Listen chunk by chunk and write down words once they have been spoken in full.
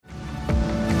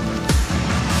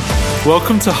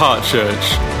Welcome to Heart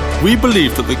Church. We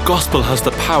believe that the gospel has the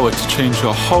power to change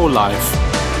your whole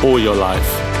life, or your life.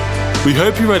 We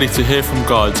hope you're ready to hear from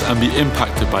God and be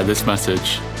impacted by this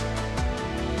message.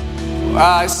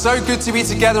 It's so good to be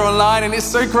together online, and it's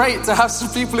so great to have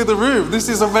some people in the room. This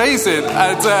is amazing,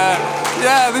 and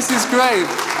this is great.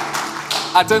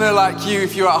 I don't know like you,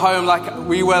 if you're at home like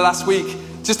we were last week,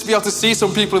 just to be able to see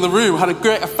some people in the room had a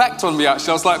great effect on me, actually.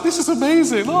 I was like, this is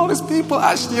amazing. Oh, there's people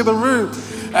actually in the room.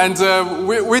 And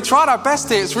we tried our best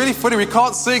here. It's really funny. We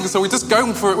can't sing, so we're just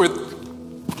going for it with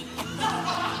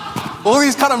all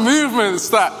these kind of movements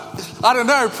that, I don't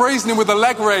know, praising him with the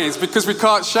leg raise because we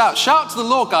can't shout. Shout to the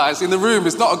Lord, guys. In the room,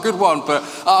 it's not a good one, but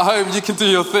at home, you can do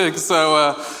your thing.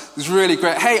 So it's really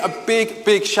great. Hey, a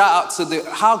big shout out to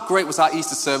how great was our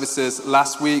Easter services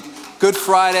last week. Good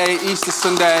Friday, Easter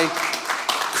Sunday.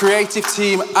 Creative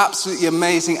team, absolutely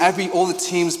amazing. All the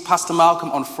teams, Pastor Malcolm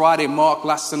on Friday, Mark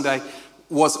last Sunday,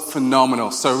 was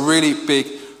phenomenal. So really big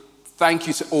thank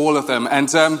you to all of them. And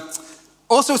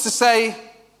also to say,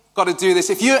 got to do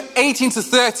this. If you're 18 to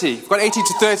 30, we've got 18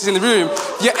 to 30s in the room.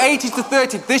 If you're 18 to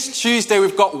 30, this Tuesday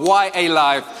we've got YA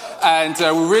Live. And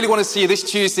we really want to see you this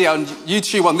Tuesday on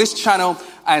YouTube, on this channel.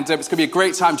 And it's going to be a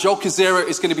great time. Joel Kazira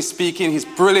is going to be speaking. He's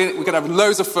brilliant. We're going to have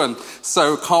loads of fun.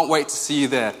 So can't wait to see you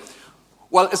there.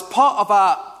 Well, as part of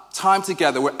our time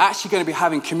together, we're actually going to be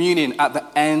having communion at the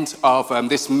end of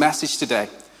this message today.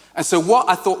 And so what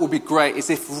I thought would be great is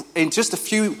if in just a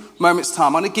few moments'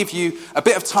 time, I'm going to give you a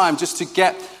bit of time just to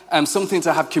get something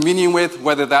to have communion with,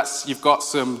 whether that's you've got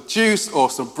some juice or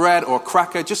some bread or a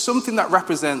cracker, just something that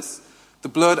represents the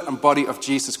blood and body of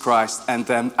Jesus Christ. And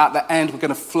then at the end, we're going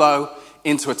to flow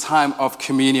into a time of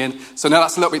communion. So now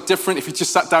that's a little bit different. If you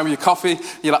just sat down with your coffee,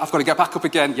 you're like, I've got to get back up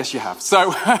again. Yes, you have. So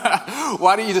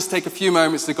why don't you just take a few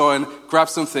moments to go and grab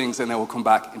some things, and then we'll come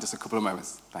back in just a couple of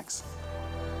moments. Thanks.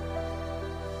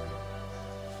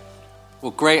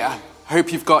 Well, great. I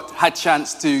hope you've had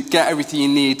chance to get everything you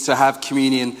need to have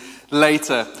communion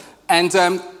later. And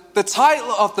the title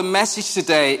of the message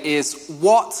today is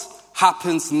What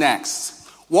Happens Next?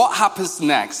 What happens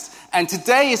next? And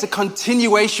today is a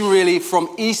continuation really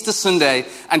from Easter Sunday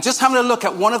and just having a look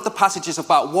at one of the passages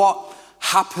about what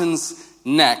happens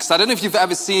next. I don't know if you've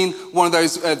ever seen one of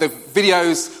those the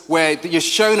videos where you're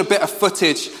shown a bit of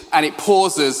footage and it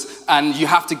pauses and you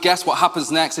have to guess what happens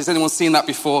next. Has anyone seen that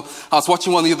before? I was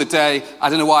watching one the other day.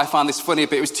 I don't know why I found this funny,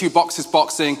 but it was two boxers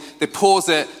boxing. They pause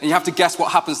it and you have to guess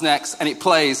what happens next, and it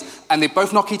plays and they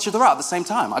both knock each other out at the same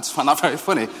time. I just found that very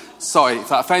funny. Sorry if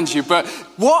that offends you, but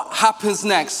what happens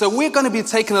next? So we're going to be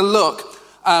taking a look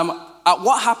at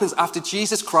what happens after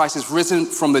Jesus Christ is risen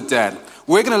from the dead.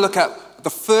 We're going to look at the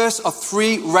first of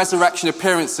 3 resurrection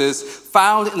appearances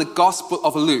found in the Gospel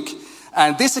of Luke.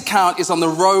 And this account is on the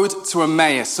road to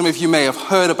Emmaus. Some of you may have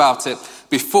heard about it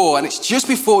before. And it's just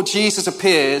before Jesus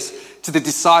appears to the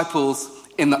disciples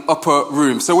in the upper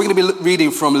room. So we're going to be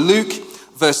reading from Luke,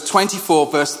 verse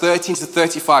 24, verse 13 to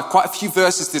 35. Quite a few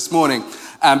verses this morning,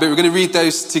 but we're going to read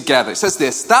those together. It says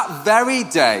this: That very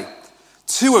day,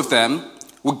 2 of them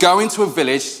were going to a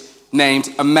village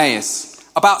named Emmaus,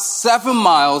 about 7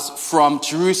 miles from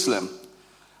Jerusalem.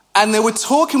 And they were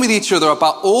talking with each other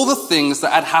about all the things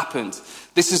that had happened.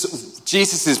 This is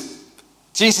Jesus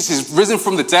is risen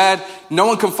from the dead. No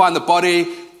one can find the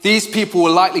body. These people were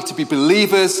likely to be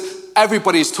believers.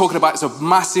 Everybody is talking about it. It's a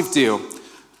massive deal.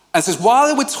 And it says, while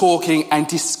they were talking and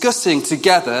discussing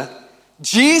together,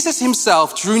 Jesus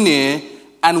himself drew near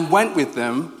and went with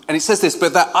them. And it says this,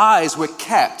 but their eyes were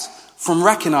kept from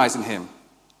recognizing him.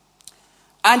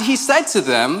 And he said to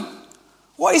them,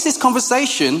 what is this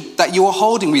conversation that you are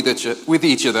holding with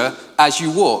each other as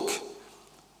you walk?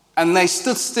 And they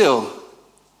stood still,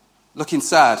 looking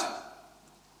sad.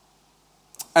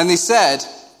 And they said,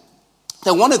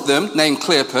 then one of them, named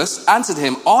Cleopas, answered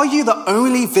him, are you the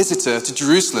only visitor to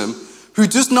Jerusalem who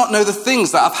does not know the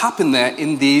things that have happened there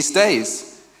in these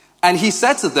days? And he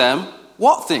said to them,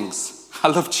 what things? I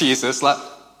love Jesus.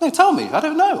 No, tell me. I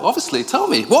don't know. Obviously, tell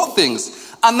me. What things?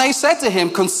 And they said to him,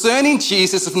 concerning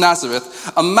Jesus of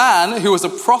Nazareth, a man who was a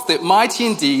prophet, mighty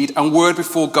in deed and word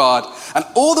before God, and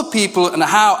all the people, and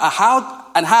how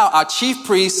our chief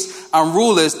priests and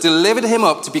rulers delivered him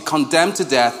up to be condemned to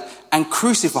death and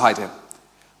crucified him.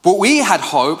 But we had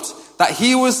hoped that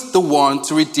he was the one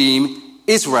to redeem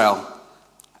Israel.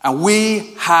 And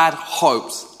we had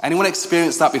hoped. Anyone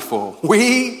experienced that before?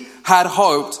 We had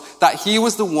hoped that he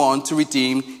was the one to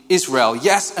redeem Israel.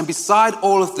 Yes, and beside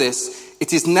all of this,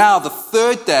 it is now the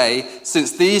 3rd day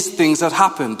since these things had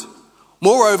happened.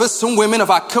 Moreover, some women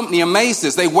of our company amazed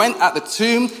us. They went at the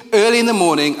tomb early in the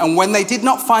morning, and when they did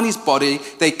not find his body,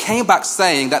 they came back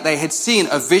saying that they had seen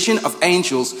a vision of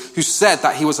angels who said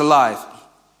that he was alive.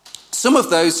 Some of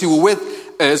those who were with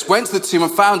us went to the tomb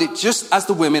and found it just as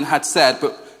the women had said,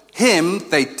 but him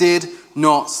they did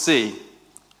not see.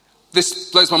 This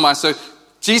blows my mind. So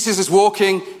Jesus is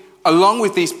walking along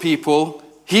with these people.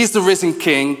 He's the risen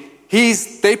king.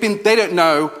 They don't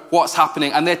know what's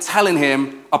happening, and they're telling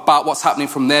him about what's happening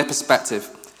from their perspective.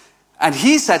 And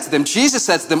Jesus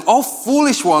said to them, "O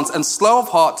foolish ones and slow of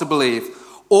heart to believe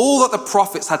all that the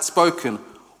prophets had spoken.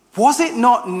 Was it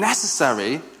not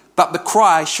necessary that the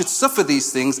Christ should suffer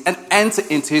these things and enter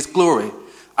into his glory?"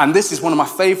 And this is one of my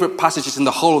favorite passages in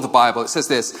the whole of the Bible. It says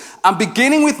this, "And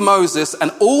beginning with Moses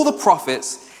and all the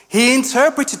prophets, he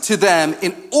interpreted to them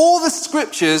in all the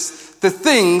scriptures the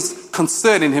things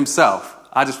concerning himself."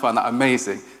 I just find that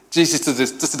amazing. Jesus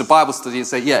just did a Bible study and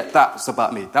said, "Yeah, that was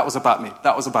about me. That was about me.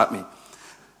 That was about me."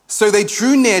 So they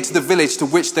drew near to the village to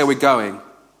which they were going.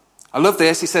 I love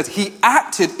this. He said, "He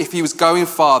acted if he was going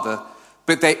farther,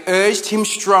 but they urged him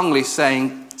strongly,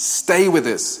 saying, 'Stay with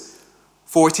us,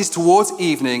 for it is towards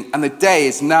evening, and the day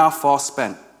is now far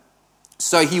spent.'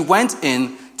 So he went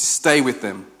in to stay with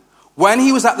them. When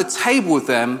he was at the table with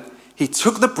them, he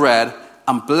took the bread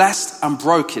and blessed and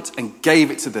broke it and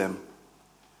gave it to them.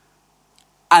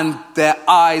 And their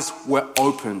eyes were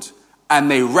opened,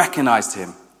 and they recognized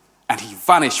him, and he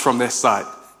vanished from their sight.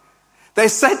 They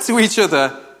said to each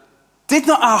other, 'Did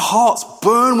not our hearts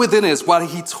burn within us while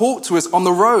he talked to us on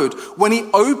the road, when he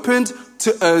opened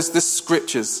to us the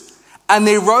scriptures?' And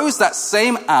they rose that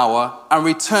same hour and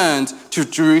returned to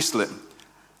Jerusalem.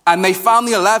 And they found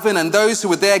the 11 and those who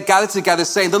were there gathered together,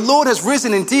 saying, 'The Lord has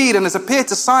risen indeed and has appeared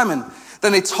to Simon.'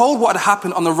 Then they told what had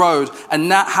happened on the road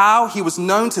and how he was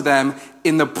known to them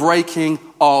in the breaking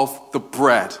of the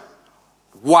bread."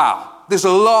 Wow, there's a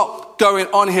lot going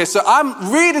on here. So I'm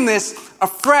reading this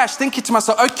afresh, thinking to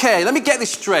myself, okay, let me get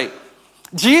this straight.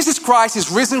 Jesus Christ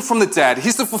is risen from the dead.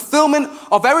 He's the fulfillment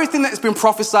of everything that has been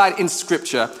prophesied in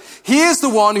Scripture. He is the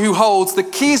one who holds the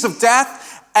keys of death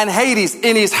and Hades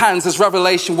in his hands, as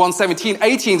Revelation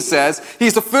 1:17-18 says.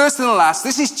 He's the first and the last.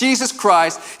 This is Jesus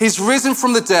Christ. He's risen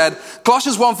from the dead.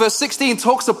 Colossians 1:16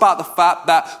 talks about the fact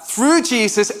that through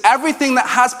Jesus, everything that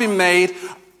has been made,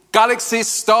 galaxies,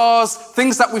 stars,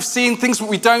 things that we've seen, things that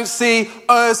we don't see,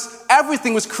 us,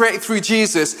 everything was created through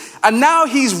Jesus. And now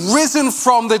he's risen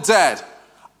from the dead.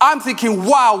 I'm thinking,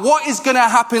 wow, what is going to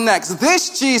happen next? This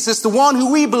Jesus, the one who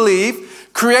we believe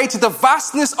created the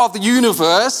vastness of the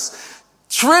universe,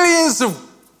 trillions of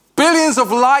billions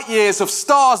of light years of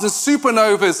stars and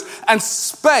supernovas and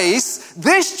space,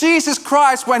 this Jesus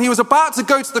Christ, when he was about to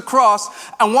go to the cross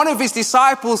and one of his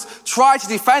disciples tried to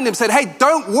defend him, said, "Hey,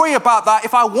 don't worry about that.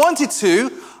 If I wanted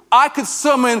to, I could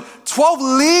summon 12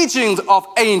 legions of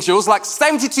angels, like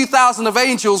 72,000 of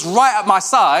angels right at my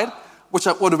side," which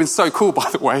would have been so cool, by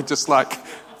the way, just like,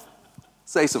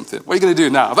 say something. What are you going to do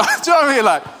now? Do you know what I mean?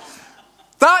 Like,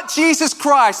 that Jesus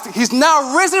Christ, he's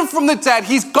now risen from the dead.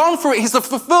 He's gone for it. He's the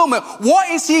fulfillment. What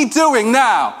is he doing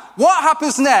now? What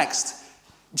happens next?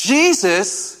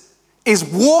 Jesus is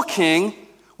walking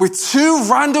with two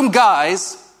random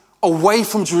guys away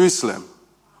from Jerusalem.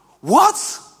 What?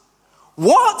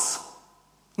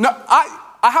 No, I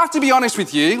have to be honest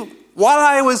with you. While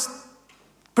I was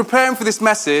preparing for this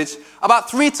message, about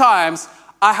 3 times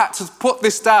I had to put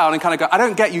this down and kind of go, I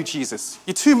don't get you, Jesus.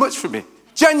 You're too much for me.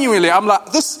 Genuinely, I'm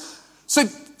like, this, so,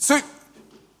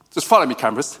 just follow me,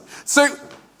 cameras. So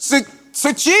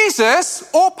Jesus,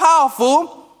 all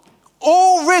powerful,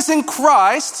 all risen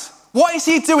Christ, what is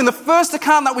he doing? The first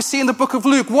account that we see in the book of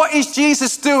Luke, what is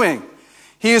Jesus doing?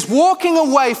 He is walking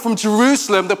away from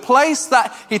Jerusalem, the place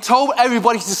that he told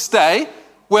everybody to stay,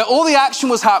 where all the action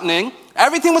was happening.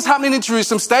 Everything was happening in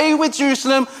Jerusalem. Stay with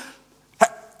Jerusalem.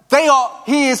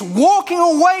 He is walking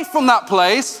away from that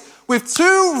place with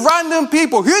 2 random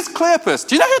people. Who's Cleopas?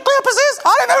 Do you know who Cleopas is?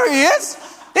 I don't know who he is.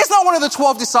 He's not one of the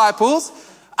 12 disciples.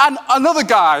 And another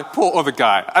guy, poor other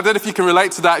guy. I don't know if you can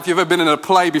relate to that if you've ever been in a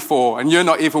play before and you're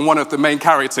not even one of the main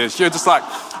characters. You're just like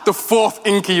the 4th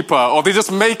innkeeper, or they're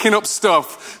just making up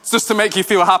stuff just to make you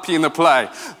feel happy in the play.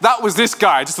 That was this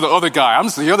guy, just the other guy. I'm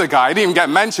just the other guy. He didn't even get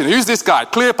mentioned. Who's this guy?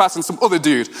 Cleopas and some other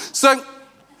dude.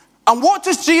 And what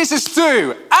does Jesus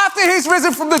do? After he's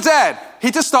risen from the dead,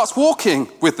 he just starts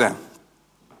walking with them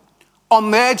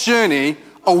on their journey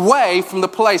away from the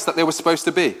place that they were supposed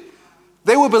to be.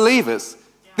 They were believers.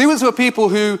 These were people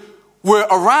who were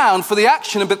around for the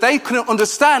action, but they couldn't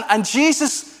understand. And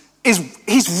Jesus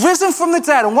he's risen from the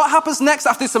dead. And what happens next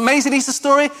after this amazing Easter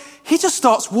story? He just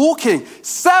starts walking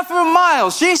 7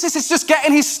 miles. Jesus is just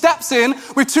getting his steps in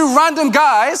with 2 random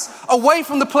guys away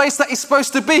from the place that he's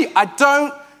supposed to be. I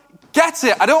don't get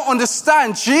it. I don't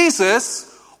understand.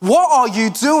 Jesus, what are you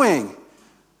doing?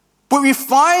 But we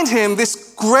find him,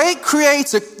 this great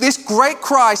creator, this great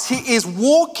Christ, he is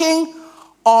walking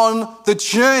on the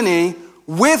journey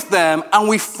with them, and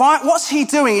we find, what's he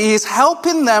doing? He is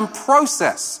helping them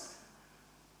process.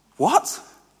 What?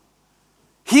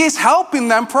 He is helping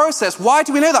them process. Why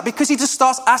do we know that? Because he just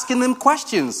starts asking them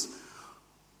questions.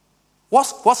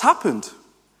 What's happened?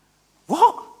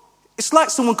 What? It's like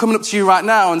someone coming up to you right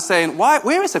now and saying,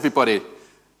 where is everybody?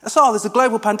 There's a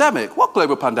global pandemic. What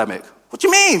global pandemic? What do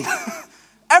you mean?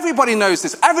 Everybody knows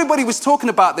this. Everybody was talking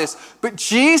about this. But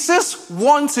Jesus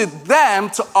wanted them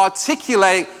to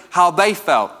articulate how they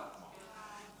felt.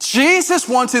 Jesus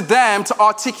wanted them to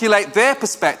articulate their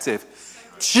perspective.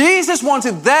 Jesus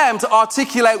wanted them to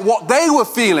articulate what they were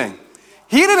feeling.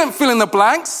 He didn't fill in the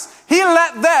blanks. He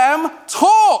let them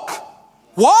talk.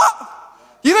 What?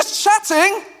 You're just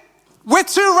chatting with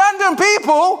 2 random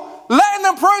people, letting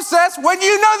them process when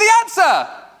you know the answer.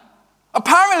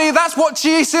 Apparently, that's what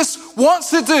Jesus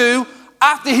wants to do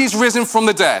after he's risen from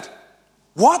the dead.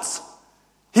 What?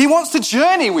 He wants to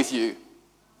journey with you.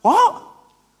 What?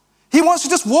 He wants to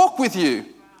just walk with you.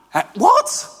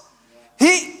 What?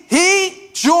 He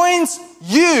joins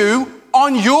you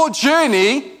on your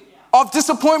journey of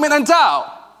disappointment and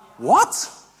doubt. What?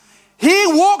 He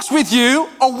walks with you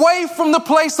away from the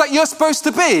place that you're supposed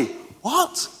to be.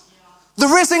 What? The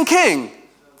risen King.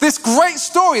 This great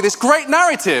story, this great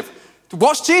narrative.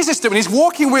 What's Jesus doing? He's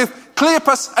walking with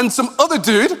Cleopas and some other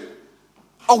dude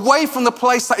away from the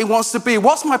place that he wants to be.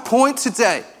 What's my point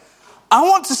today? I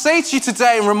want to say to you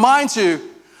today and remind you,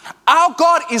 our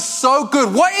God is so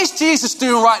good. What is Jesus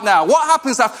doing right now? What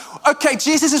happens after? Okay,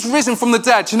 Jesus is risen from the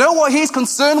dead. Do you know what he's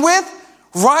concerned with?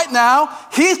 Right now,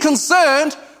 he's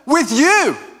concerned with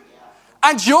you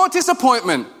and your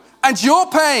disappointment and your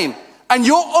pain and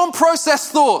your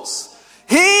unprocessed thoughts.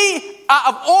 He, out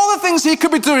of all the things he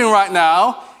could be doing right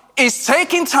now, is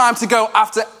taking time to go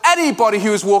after anybody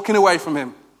who is walking away from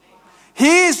him.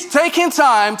 He's taking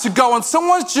time to go on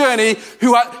someone's journey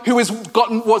who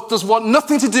does want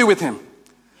nothing to do with him.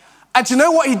 And do you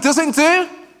know what he doesn't do?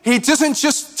 He doesn't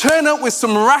just turn up with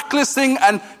some miraculous thing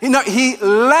and, he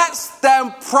lets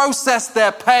them process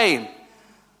their pain.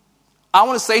 I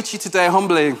want to say to you today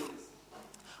humbly,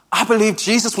 I believe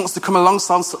Jesus wants to come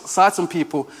alongside some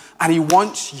people and he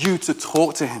wants you to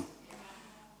talk to him.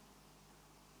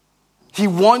 He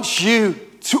wants you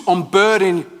to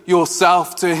unburden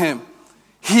yourself to him.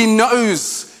 He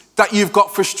knows that you've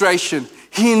got frustration.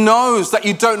 He knows that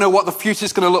you don't know what the future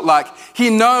is going to look like.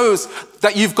 He knows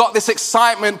that you've got this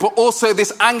excitement, but also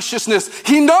this anxiousness.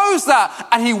 He knows that,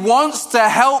 and he wants to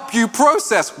help you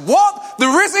process. What? The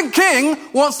risen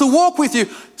King wants to walk with you.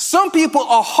 Some people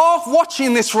are half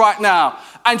watching this right now,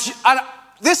 and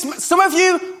some of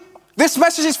you, this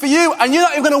message is for you, and you're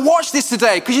not even going to watch this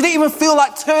today because you didn't even feel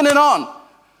like turning on.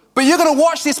 But you're going to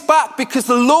watch this back because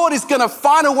the Lord is going to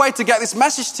find a way to get this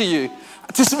message to you.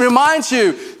 To remind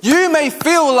you, you may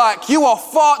feel like you are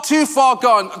too far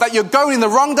gone, that you're going in the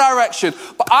wrong direction.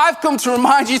 But I've come to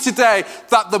remind you today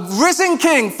that the risen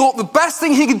King thought the best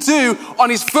thing he could do on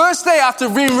his first day after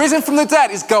being risen from the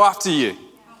dead is go after you.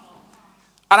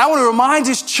 And I want to remind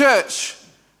his church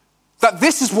that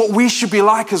this is what we should be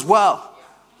like as well.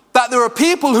 That there are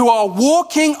people who are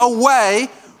walking away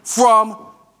from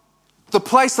the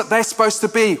place that they're supposed to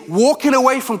be, walking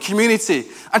away from community.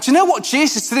 And do you know what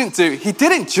Jesus didn't do? He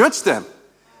didn't judge them.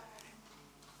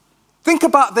 Think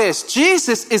about this.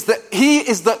 Jesus is the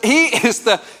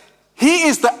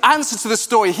answer to the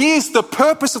story. He is the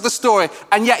purpose of the story.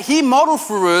 And yet he modeled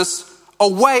for us a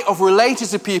way of relating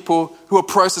to people who are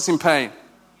processing pain.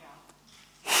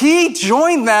 He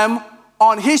joined them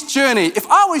on his journey. If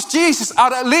I was Jesus,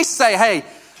 I'd at least say, hey,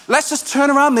 let's just turn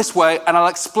around this way and I'll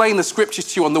explain the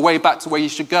scriptures to you on the way back to where you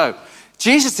should go.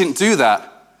 Jesus didn't do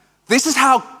that. This is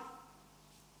how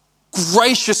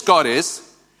gracious God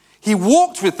is. He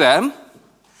walked with them,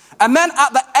 and then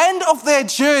at the end of their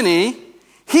journey,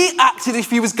 he acted as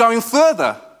if he was going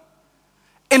further.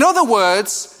 In other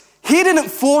words, he didn't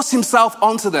force himself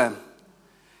onto them.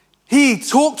 He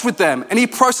talked with them and he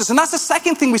processed. And that's the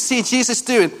second thing we see Jesus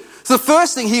doing. So the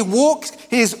first thing, I want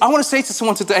to say to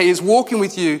someone today, he's walking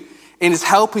with you and is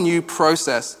helping you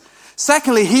process.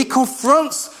 Secondly, he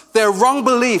confronts their wrong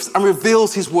beliefs and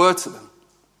reveals his word to them.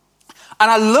 And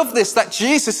I love this, that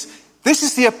this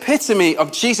is the epitome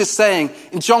of Jesus saying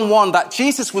in John 1 that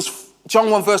Jesus was John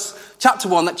 1 chapter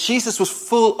 1, that Jesus was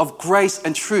full of grace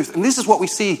and truth. And this is what we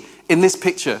see in this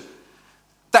picture.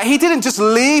 That he didn't just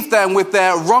leave them with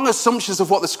their wrong assumptions of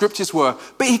what the scriptures were,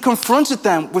 but he confronted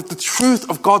them with the truth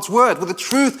of God's word, with the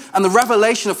truth and the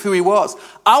revelation of who he was.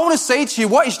 I want to say to you,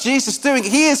 what is Jesus doing?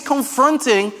 He is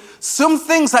confronting some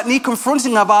things that need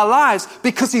confronting of our lives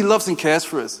because he loves and cares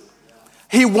for us.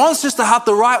 He wants us to have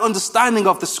the right understanding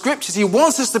of the scriptures. He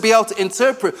wants us to be able to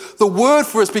interpret the word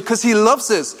for us because he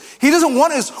loves us. He doesn't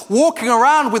want us walking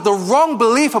around with the wrong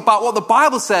belief about what the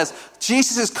Bible says.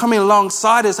 Jesus is coming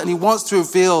alongside us and he wants to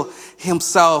reveal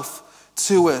himself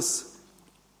to us.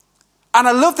 And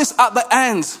I love this at the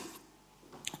end.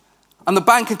 And the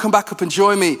band can come back up and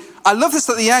join me. I love this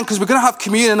at the end because we're going to have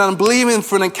communion and I'm believing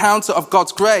for an encounter of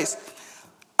God's grace.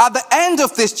 At the end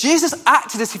of this, Jesus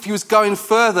acted as if he was going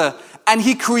further. And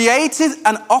he created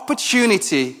an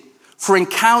opportunity for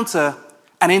encounter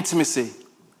and intimacy.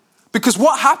 Because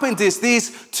what happened is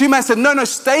these two men said, no,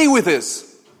 stay with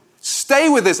us. Stay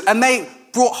with us. And they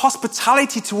brought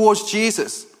hospitality towards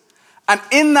Jesus. And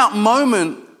in that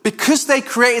moment, because they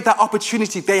created that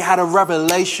opportunity, they had a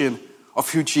revelation of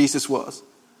who Jesus was.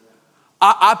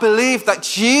 I believe that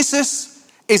Jesus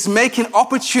is making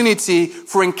opportunity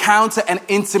for encounter and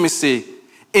intimacy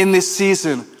in this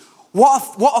season.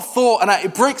 What a thought, and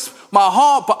it breaks my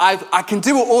heart, but I can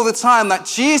do it all the time, that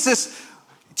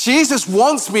Jesus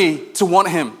wants me to want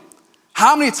him.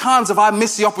 How many times have I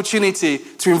missed the opportunity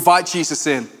to invite Jesus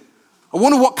in? I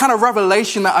wonder what kind of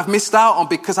revelation that I've missed out on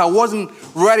because I wasn't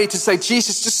ready to say,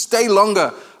 Jesus, just stay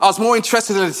longer. I was more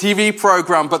interested in a TV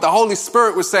program, but the Holy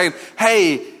Spirit was saying,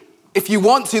 hey, if you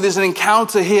want to, there's an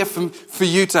encounter here for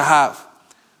you to have.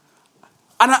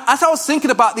 And as I was thinking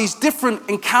about these different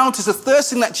encounters, the first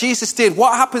thing that Jesus did,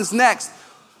 what happens next?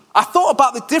 I thought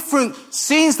about the different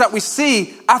scenes that we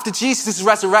see after Jesus is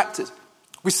resurrected.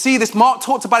 We see this, Mark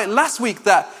talked about it last week,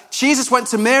 that Jesus went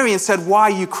to Mary and said, why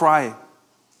are you crying?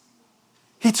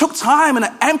 He took time and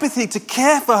empathy to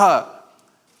care for her.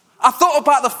 I thought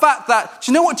about the fact that,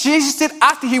 do you know what Jesus did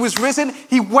after he was risen?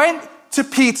 He went to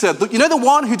Peter, you know the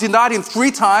one who denied him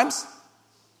 3 times?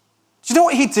 Do you know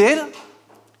what he did?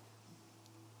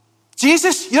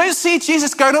 Jesus, you don't see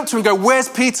Jesus going up to him and go, where's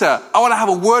Peter? I want to have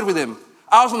a word with him.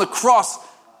 I was on the cross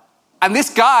and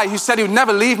this guy who said he would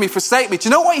never leave me, forsake me. Do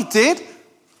you know what he did?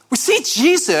 We see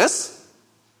Jesus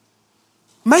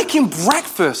making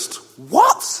breakfast.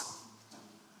 What?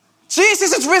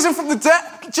 Jesus has risen from the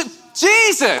dead.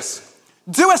 Jesus,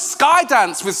 do a sky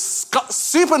dance with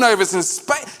supernovas and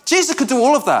space. Jesus could do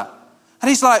all of that. And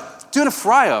he's like, doing a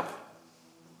fry up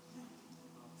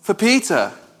for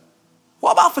Peter.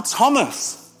 What about for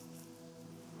Thomas?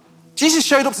 Jesus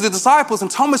showed up to the disciples and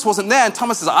Thomas wasn't there. And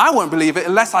Thomas says, I won't believe it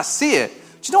unless I see it.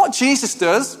 Do you know what Jesus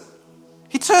does?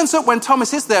 He turns up when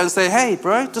Thomas is there and says, hey,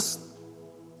 bro, just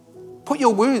put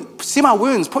your wounds, see my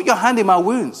wounds, put your hand in my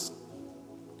wounds.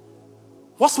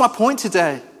 What's my point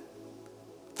today?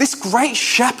 This great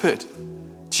shepherd,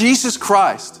 Jesus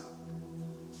Christ,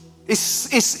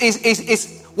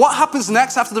 is what happens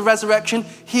next after the resurrection?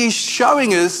 He's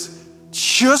showing us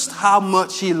just how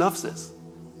much he loves us.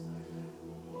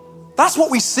 That's what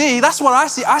we see. That's what I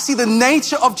see. I see the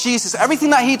nature of Jesus. Everything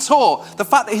that he taught, the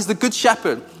fact that he's the good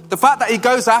shepherd, the fact that he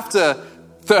goes after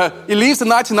he leaves the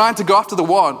 99 to go after the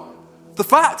one, the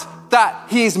fact that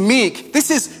he is meek.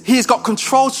 He's got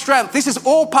controlled strength. This is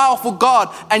all powerful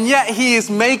God. And yet he is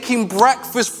making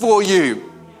breakfast for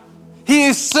you. He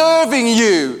is serving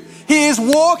you. He is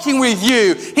walking with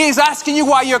you. He is asking you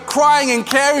why you're crying and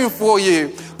caring for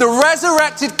you. The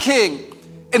resurrected King,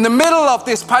 in the middle of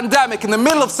this pandemic, in the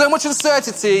middle of so much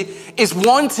uncertainty, is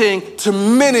wanting to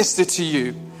minister to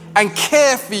you and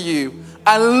care for you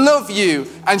and love you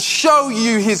and show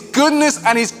you his goodness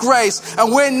and his grace.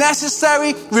 And where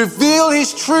necessary, reveal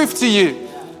his truth to you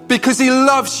because he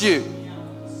loves you.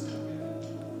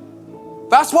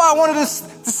 That's why I wanted to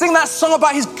sing that song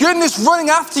about his goodness running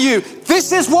after you.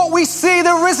 This is what we see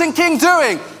the risen King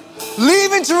doing.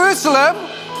 Leaving Jerusalem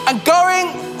and going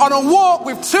on a walk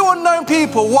with 2 unknown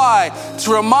people. Why?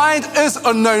 To remind us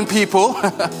unknown people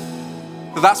that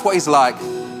that's what he's like.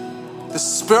 The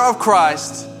Spirit of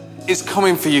Christ is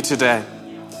coming for you today.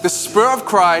 The Spirit of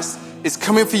Christ is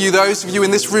coming for you, those of you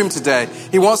in this room today.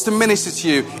 He wants to minister to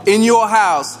you in your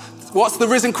house. What's the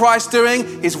risen Christ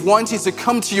doing? He's wanting to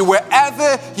come to you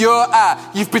wherever you're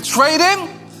at. You've betrayed him.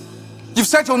 You've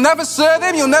said you'll never serve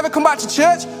him. You'll never come back to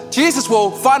church. Jesus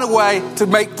will find a way to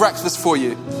make breakfast for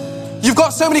you. You've got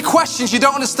so many questions you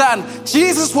don't understand.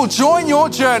 Jesus will join your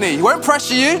journey. He won't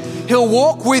pressure you. He'll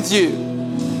walk with you.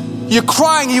 You're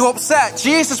crying, you're upset.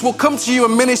 Jesus will come to you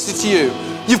and minister to you.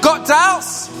 You've got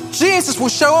doubts. Jesus will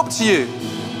show up to you.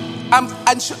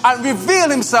 and reveal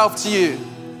himself to you.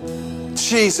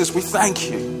 Jesus, we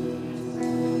thank you.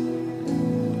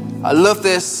 I love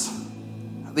this.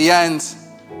 At the end,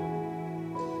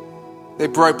 they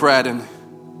broke bread and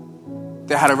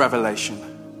they had a revelation.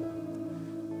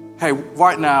 Hey,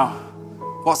 right now,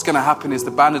 what's going to happen is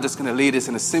the band are just going to lead us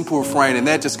in a simple refrain, and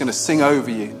they're just going to sing over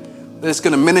you. They're just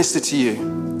going to minister to you.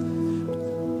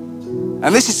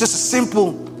 And this is just a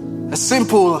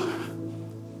simple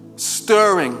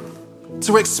stirring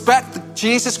to expect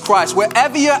Jesus Christ,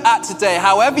 wherever you're at today,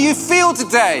 however you feel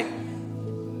today.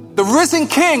 The risen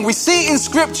King, we see in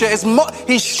Scripture,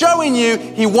 he's showing you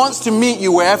he wants to meet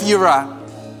you wherever you're at.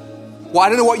 Well, I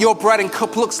don't know what your bread and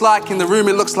cup looks like. In the room,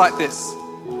 it looks like this.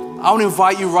 I want to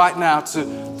invite you right now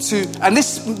to and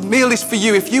this meal is for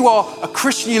you. If you are a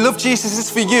Christian, you love Jesus, it's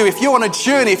for you. If you're on a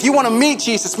journey, if you want to meet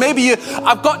Jesus, maybe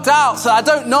I've got doubts, I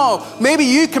don't know. Maybe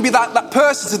you can be that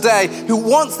person today who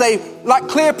once like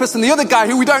Cleopas and the other guy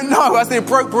who we don't know, as they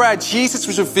broke bread, Jesus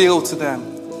was revealed to them.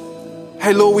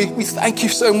 Hey, Lord, we thank you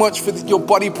so much for your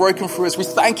body broken for us. We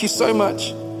thank you so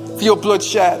much for your blood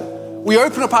shed. We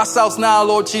open up ourselves now,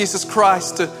 Lord Jesus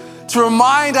Christ, to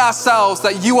remind ourselves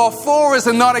that you are for us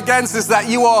and not against us, that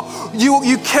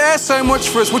you care so much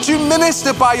for us. Would you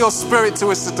minister by your Spirit to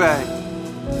us today?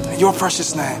 In your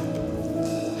precious name.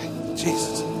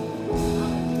 Jesus.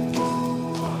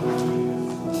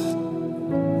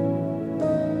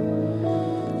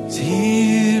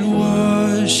 It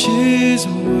washes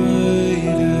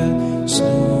white as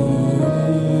snow.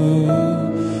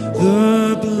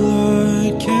 The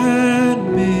blood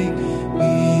can make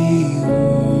me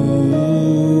whole.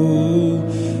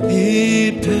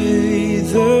 It paid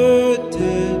the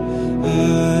debt I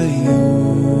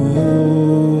owe.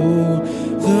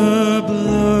 The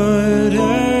blood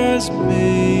has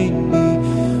made me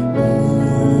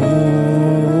whole.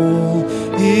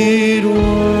 It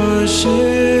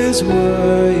washes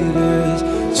white as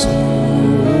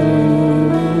snow.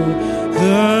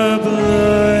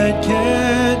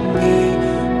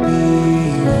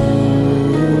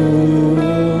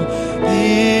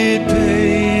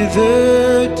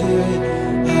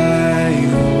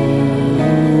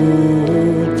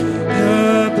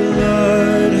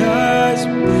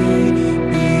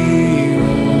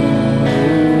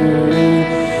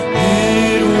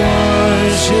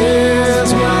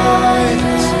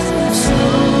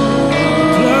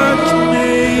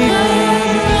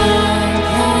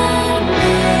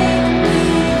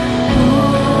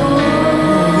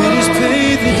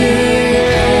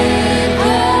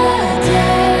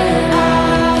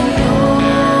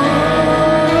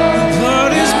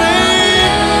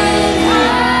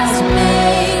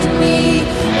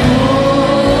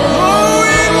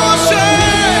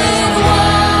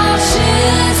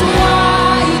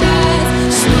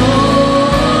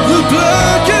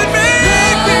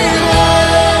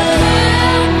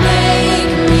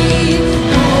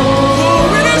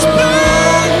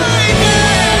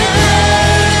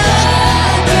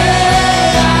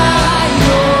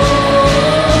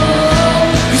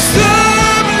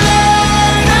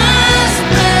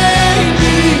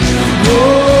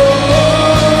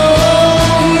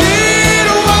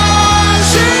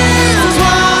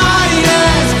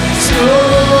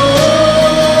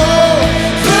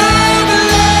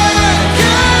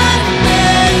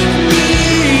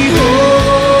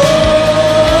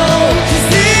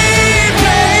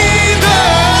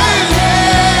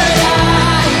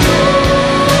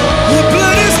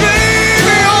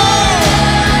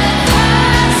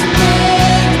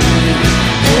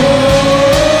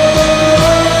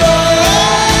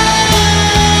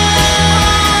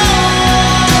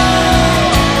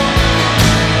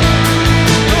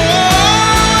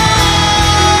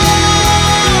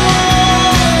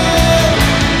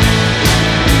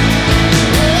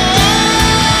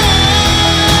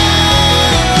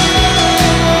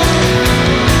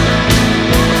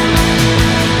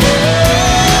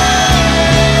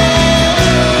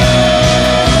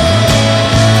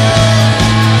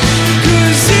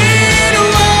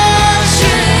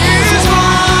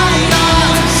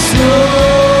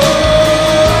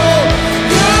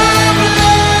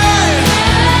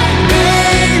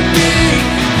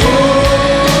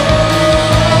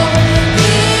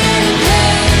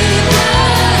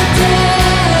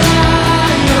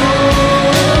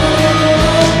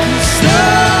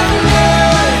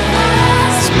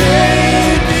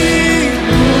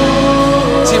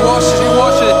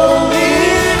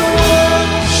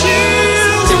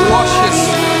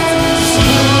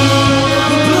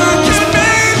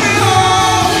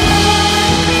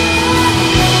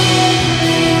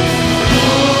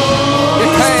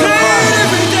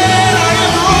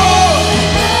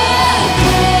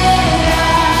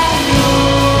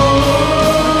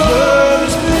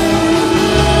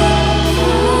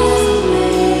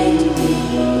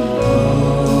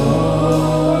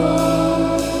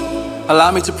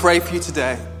 Allow me to pray for you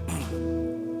today.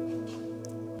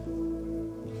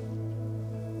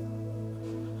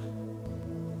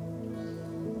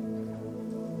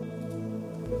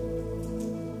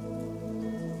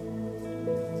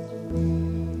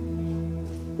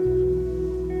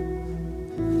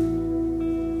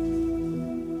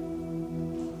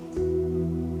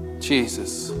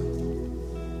 Jesus,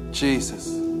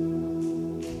 Jesus.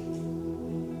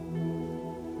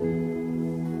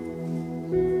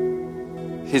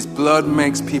 His blood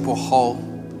makes people whole.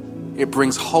 It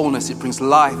brings wholeness, it brings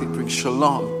life, it brings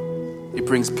shalom. It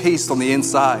brings peace on the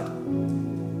inside.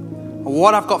 And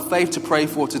what I've got faith to pray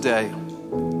for today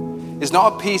is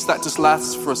not a peace that just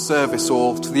lasts for a service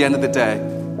or to the end of the day.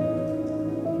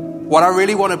 What I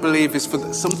really want to believe is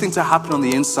for something to happen on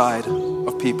the inside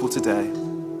of people today.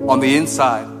 On the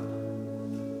inside.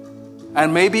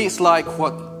 And maybe it's like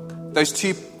what those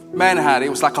two men had. It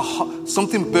was like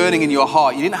something burning in your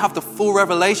heart. You didn't have the full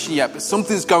revelation yet, but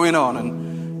something's going on.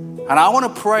 And I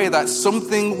want to pray that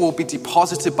something will be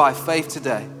deposited by faith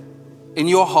today in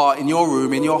your heart, in your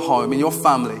room, in your home, in your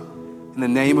family, in the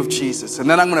name of Jesus. And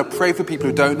then I'm going to pray for people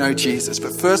who don't know Jesus.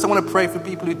 But first I want to pray for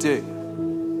people who do.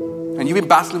 And you've been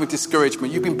battling with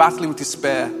discouragement. You've been battling with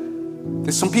despair.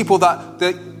 There's some people that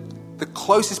the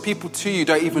closest people to you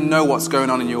don't even know what's going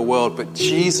on in your world, but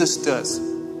Jesus does.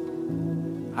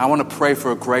 I want to pray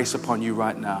for a grace upon you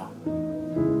right now.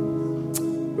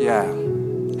 Yeah.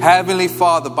 Heavenly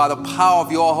Father, by the power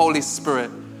of your Holy Spirit,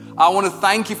 I want to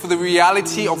thank you for the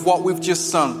reality of what we've just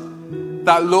sung.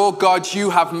 That, Lord God, you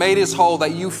have made us whole,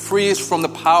 that you free us from the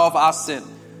power of our sin.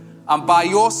 And by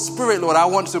your Spirit, Lord, I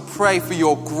want to pray for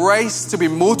your grace to be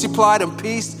multiplied and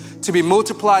peace to be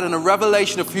multiplied and a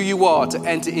revelation of who you are to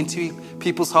enter into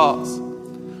people's hearts.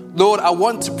 Lord, I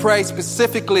want to pray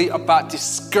specifically about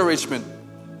discouragement.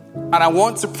 And I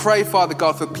want to pray, Father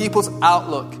God, for people's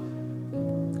outlook.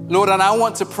 Lord, and I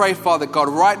want to pray, Father God,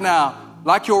 right now,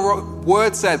 like your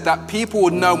word said, that people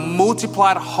would know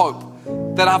multiplied hope.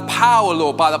 That have power,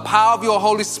 Lord, by the power of your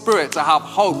Holy Spirit to have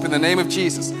hope in the name of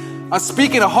Jesus. I'm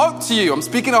speaking a hope to you. I'm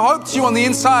speaking a hope to you on the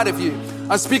inside of you.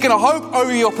 I'm speaking a hope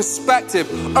over your perspective,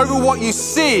 over what you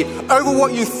see, over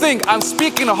what you think. I'm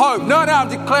speaking a hope. No, I'm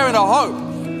declaring a hope.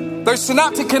 Those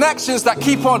synaptic connections that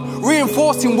keep on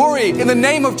reinforcing worry, in the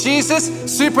name of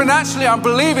Jesus, supernaturally, I'm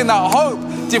believing that hope,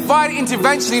 divine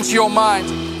intervention into your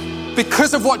mind.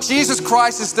 Because of what Jesus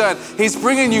Christ has done, He's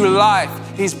bringing you life.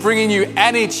 He's bringing you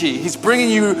energy. He's bringing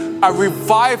you a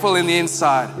revival in the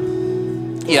inside.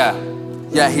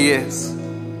 Yeah, He is.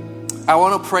 I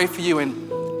want to pray for you.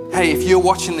 And hey, if you're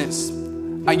watching this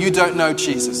and you don't know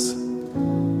Jesus,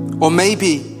 or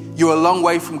maybe you're a long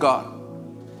way from God,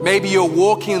 maybe you're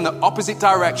walking in the opposite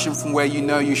direction from where you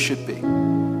know you should be,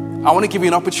 I want to give you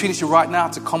an opportunity right now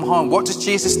to come home. What does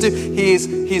Jesus do?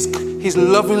 He's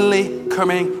lovingly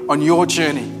coming on your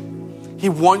journey. He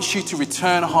wants you to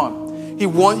return home. He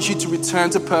wants you to return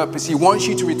to purpose. He wants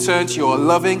you to return to your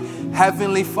loving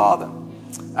Heavenly Father.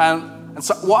 And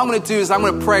so what I'm going to do is I'm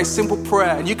going to pray a simple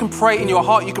prayer. And you can pray in your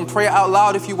heart. You can pray it out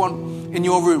loud if you want in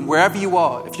your room, wherever you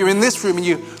are. If you're in this room and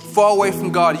you're far away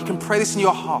from God, you can pray this in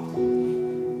your heart.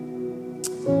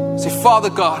 Say, Father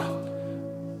God,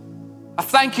 I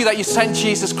thank you that you sent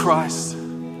Jesus Christ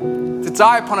to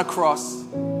die upon a cross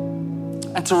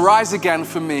and to rise again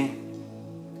for me.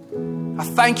 I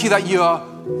thank you that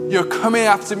you're coming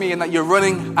after me and that you're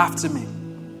running after me.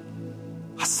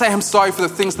 I say I'm sorry for the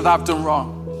things that I've done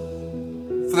wrong,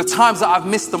 for the times that I've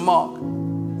missed the mark.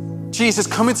 Jesus,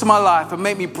 come into my life and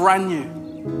make me brand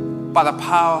new by the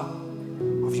power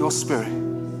of your Spirit.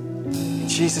 In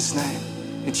Jesus'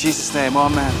 name,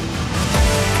 amen.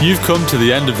 You've come to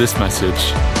the end of this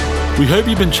message. We hope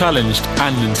you've been challenged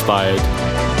and inspired.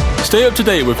 Stay up to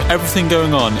date with everything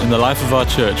going on in the life of our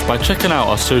church by checking out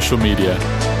our social media.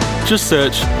 Just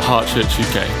search Heart Church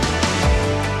UK.